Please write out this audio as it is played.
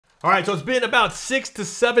All right, so it's been about 6 to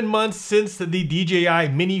 7 months since the DJI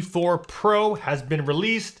Mini 4 Pro has been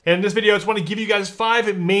released. And in this video, I just want to give you guys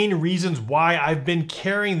 5 main reasons why I've been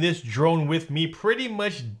carrying this drone with me pretty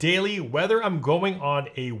much daily, whether I'm going on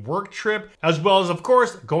a work trip, as well as, of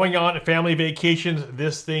course, going on family vacations.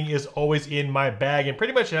 This thing is always in my bag, and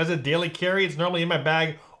pretty much as a daily carry, it's normally in my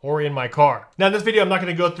bag or in my car. Now in this video, I'm not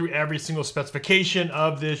gonna go through every single specification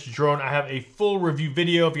of this drone. I have a full review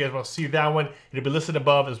video. If you guys wanna see that one, it'll be listed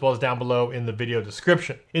above as well as down below in the video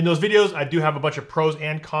description. In those videos, I do have a bunch of pros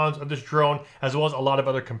and cons of this drone, as well as a lot of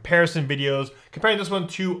other comparison videos, comparing this one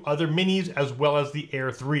to other minis as well as the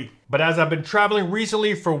Air 3. But as I've been traveling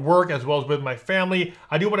recently for work as well as with my family,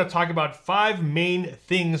 I do wanna talk about 5 main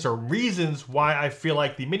things or reasons why I feel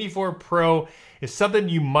like the Mini 4 Pro is something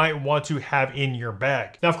you might want to have in your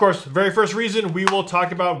bag. Now, of course, very first reason we will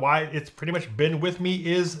talk about why it's pretty much been with me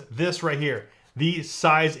is this right here, the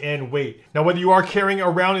size and weight. Now, whether you are carrying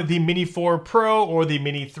around the Mini 4 Pro or the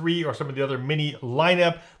Mini 3 or some of the other Mini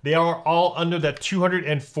lineup, they are all under that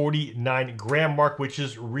 249 gram mark, which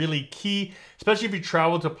is really key, especially if you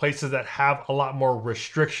travel to places that have a lot more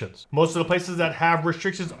restrictions. Most of the places that have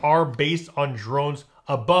restrictions are based on drones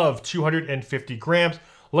above 250 grams.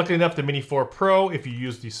 Luckily enough, the Mini 4 Pro, if you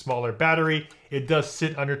use the smaller battery, it does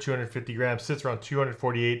sit under 250 grams, sits around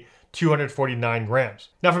 248, 249 grams.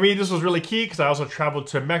 Now for me, this was really key because I also traveled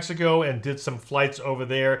to Mexico and did some flights over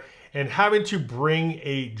there, and having to bring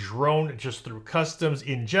a drone just through customs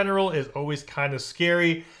in general is always kind of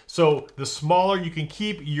scary. So the smaller you can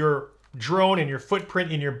keep your drone and your footprint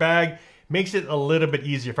in your bag makes it a little bit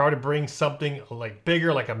easier. If I were to bring something like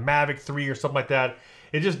bigger, like a Mavic 3 or something like that,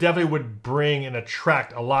 it just definitely would bring and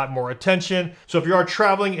attract a lot more attention. So if you are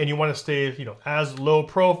traveling and you want to stay, as low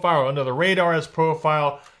profile or under the radar as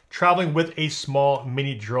profile, traveling with a small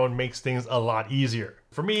mini drone makes things a lot easier.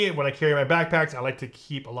 For me, when I carry my backpacks, I like to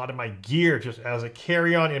keep a lot of my gear just as a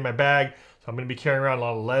carry-on in my bag. So I'm going to be carrying around a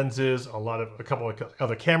lot of lenses, a couple of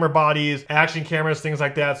other camera bodies, action cameras, things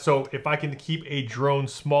like that. So if I can keep a drone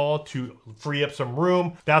small to free up some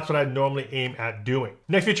room, that's what I normally aim at doing.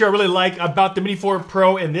 Next feature I really like about the Mini 4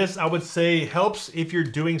 Pro, and this I would say helps if you're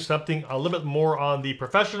doing something a little bit more on the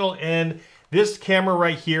professional end. This camera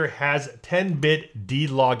right here has 10-bit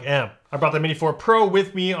D-Log-M. I brought the Mini 4 Pro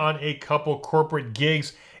with me on a couple corporate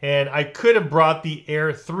gigs, and I could have brought the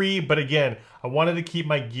Air 3, but again, I wanted to keep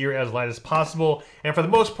my gear as light as possible. And for the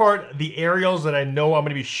most part, the aerials that I know I'm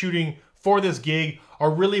gonna be shooting for this gig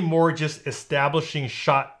are really more just establishing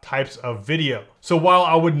shot types of video. So while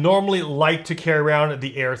I would normally like to carry around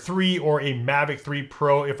the Air 3 or a Mavic 3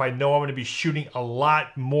 Pro if I know I'm gonna be shooting a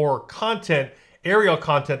lot more content, aerial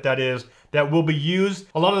content that is, that will be used.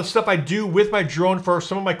 A lot of the stuff I do with my drone for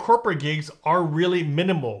some of my corporate gigs are really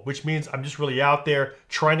minimal, which means I'm just really out there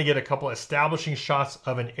trying to get a couple establishing shots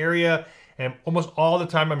of an area. And almost all the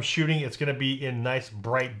time I'm shooting, it's gonna be in nice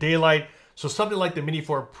bright daylight. So something like the Mini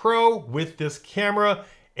 4 Pro with this camera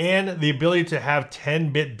and the ability to have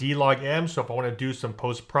 10-bit D-Log-M. So if I wanna do some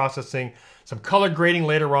post-processing, some color grading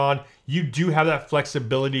later on, you do have that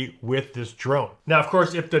flexibility with this drone. Now, of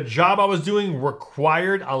course, if the job I was doing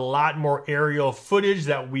required a lot more aerial footage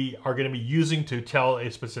that we are gonna be using to tell a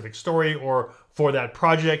specific story or for that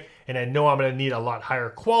project, and I know I'm gonna need a lot higher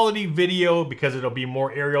quality video because it'll be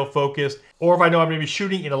more aerial focused, or if I know I'm gonna be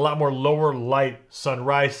shooting in a lot more lower light,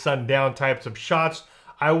 sunrise, sundown types of shots,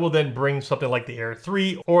 I will then bring something like the Air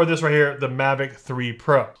 3 or this right here, the Mavic 3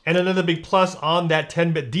 Pro. And another big plus on that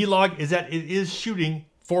 10-bit D-Log is that it is shooting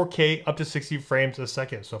 4K up to 60 frames a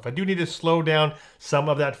second. So if I do need to slow down some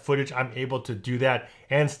of that footage, I'm able to do that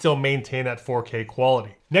and still maintain that 4K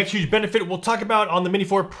quality. Next huge benefit we'll talk about on the Mini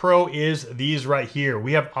 4 Pro is these right here.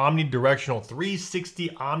 We have omnidirectional, 360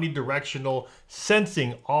 omnidirectional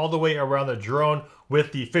sensing all the way around the drone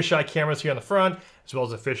with the fisheye cameras here on the front, as well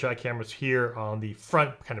as the fisheye cameras here on the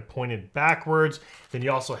front, kind of pointed backwards. Then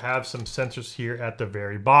you also have some sensors here at the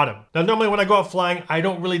very bottom. Now, normally when I go out flying, I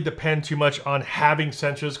don't really depend too much on having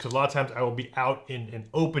sensors because a lot of times I will be out in an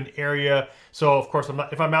open area. So of course,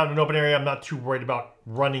 if I'm out in an open area, I'm not too worried about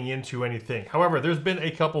running into anything. However, there's been a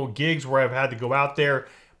couple gigs where I've had to go out there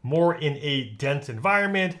more in a dense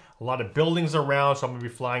environment, a lot of buildings around. So I'm gonna be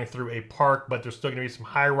flying through a park, but there's still gonna be some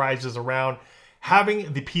high rises around.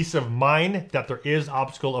 Having the peace of mind that there is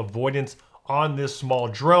obstacle avoidance on this small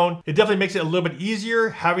drone, it definitely makes it a little bit easier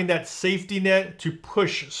having that safety net to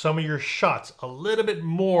push some of your shots a little bit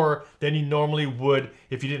more than you normally would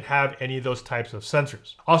if you didn't have any of those types of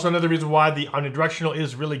sensors. Also, another reason why the omnidirectional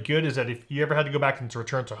is really good is that if you ever had to go back and to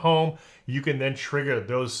return to home, you can then trigger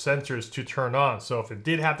those sensors to turn on. So if it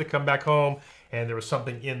did have to come back home and there was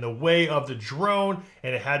something in the way of the drone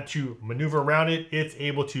and it had to maneuver around it, it's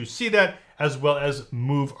able to see that as well as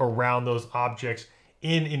move around those objects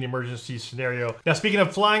in an emergency scenario. Now, speaking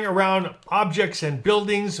of flying around objects and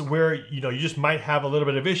buildings where you just might have a little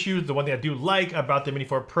bit of issues, the one thing I do like about the Mini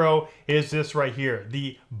 4 Pro is this right here,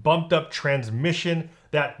 the bumped up transmission.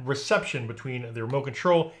 That reception between the remote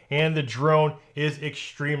control and the drone is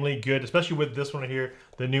extremely good, especially with this one right here,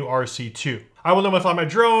 the new RC2. I will know when I fly my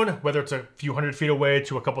drone, whether it's a few hundred feet away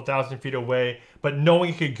to a couple thousand feet away, but knowing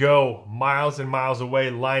it could go miles and miles away,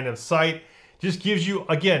 line of sight, just gives you,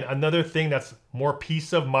 again, another thing that's more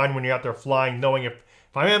peace of mind when you're out there flying, knowing if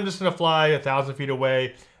I am just gonna fly 1,000 feet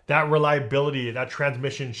away, that reliability, that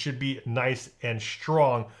transmission should be nice and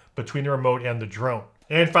strong between the remote and the drone.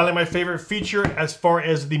 And finally, my favorite feature as far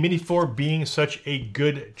as the Mini 4 being such a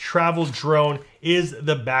good travel drone is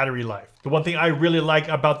the battery life. The one thing I really like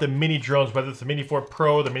about the mini drones, whether it's the Mini 4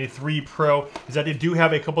 Pro, the Mini 3 Pro, is that they do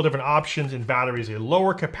have a couple different options in batteries. A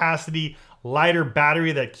lower capacity, lighter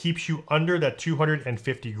battery that keeps you under that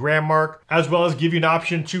 250 gram mark, as well as give you an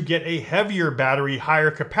option to get a heavier battery,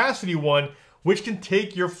 higher capacity one, which can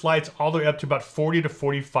take your flights all the way up to about 40 to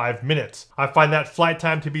 45 minutes. I find that flight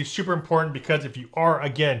time to be super important because if you are,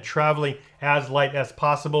 again, traveling as light as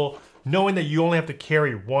possible, knowing that you only have to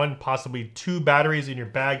carry one, possibly two batteries in your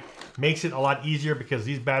bag makes it a lot easier because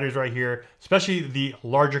these batteries right here, especially the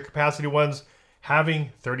larger capacity ones,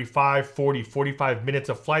 having 35, 40, 45 minutes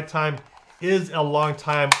of flight time is a long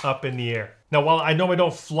time up in the air. Now, while I normally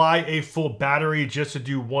don't fly a full battery just to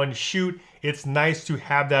do one shoot, it's nice to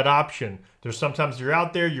have that option. There's sometimes you're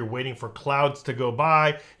out there, you're waiting for clouds to go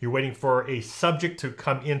by, you're waiting for a subject to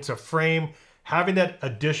come into frame. Having that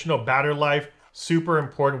additional battery life, super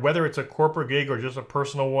important, whether it's a corporate gig or just a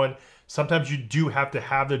personal one. Sometimes you do have to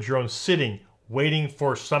have the drone sitting, waiting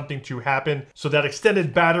for something to happen. So that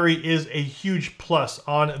extended battery is a huge plus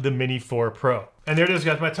on the Mini 4 Pro. And there it is,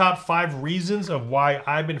 guys, my top 5 reasons of why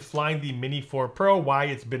I've been flying the Mini 4 Pro, why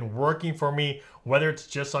it's been working for me, whether it's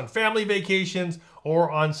just on family vacations or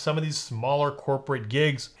on some of these smaller corporate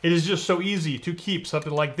gigs. It is just so easy to keep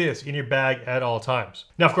something like this in your bag at all times.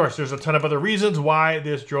 Now, of course, there's a ton of other reasons why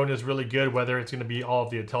this drone is really good, whether it's gonna be all of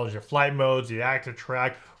the intelligent flight modes, the active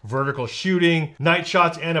track, vertical shooting, night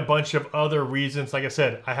shots, and a bunch of other reasons. Like I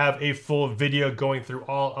said, I have a full video going through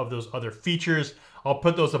all of those other features. I'll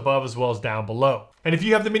put those above as well as down below. And if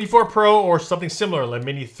you have the Mini 4 Pro or something similar, like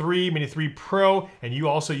Mini 3, Mini 3 Pro, and you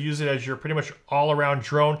also use it as your pretty much all-around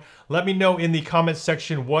drone, let me know in the comments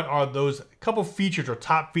section what are those couple features or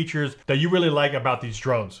top features that you really like about these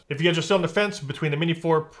drones. If you guys are still on the fence between the Mini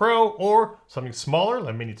 4 Pro or something smaller,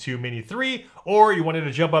 like Mini 2, Mini 3, or you wanted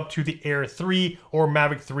to jump up to the Air 3 or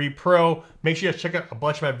Mavic 3 Pro, make sure you guys check out a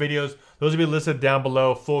bunch of my videos. Those will be listed down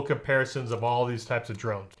below, full comparisons of all these types of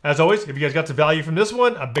drones. As always, if you guys got some value from this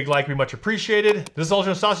one, a big like would be much appreciated. This is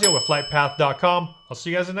Ultra Anastasia with FlytPath.com. I'll see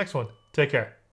you guys in the next one. Take care.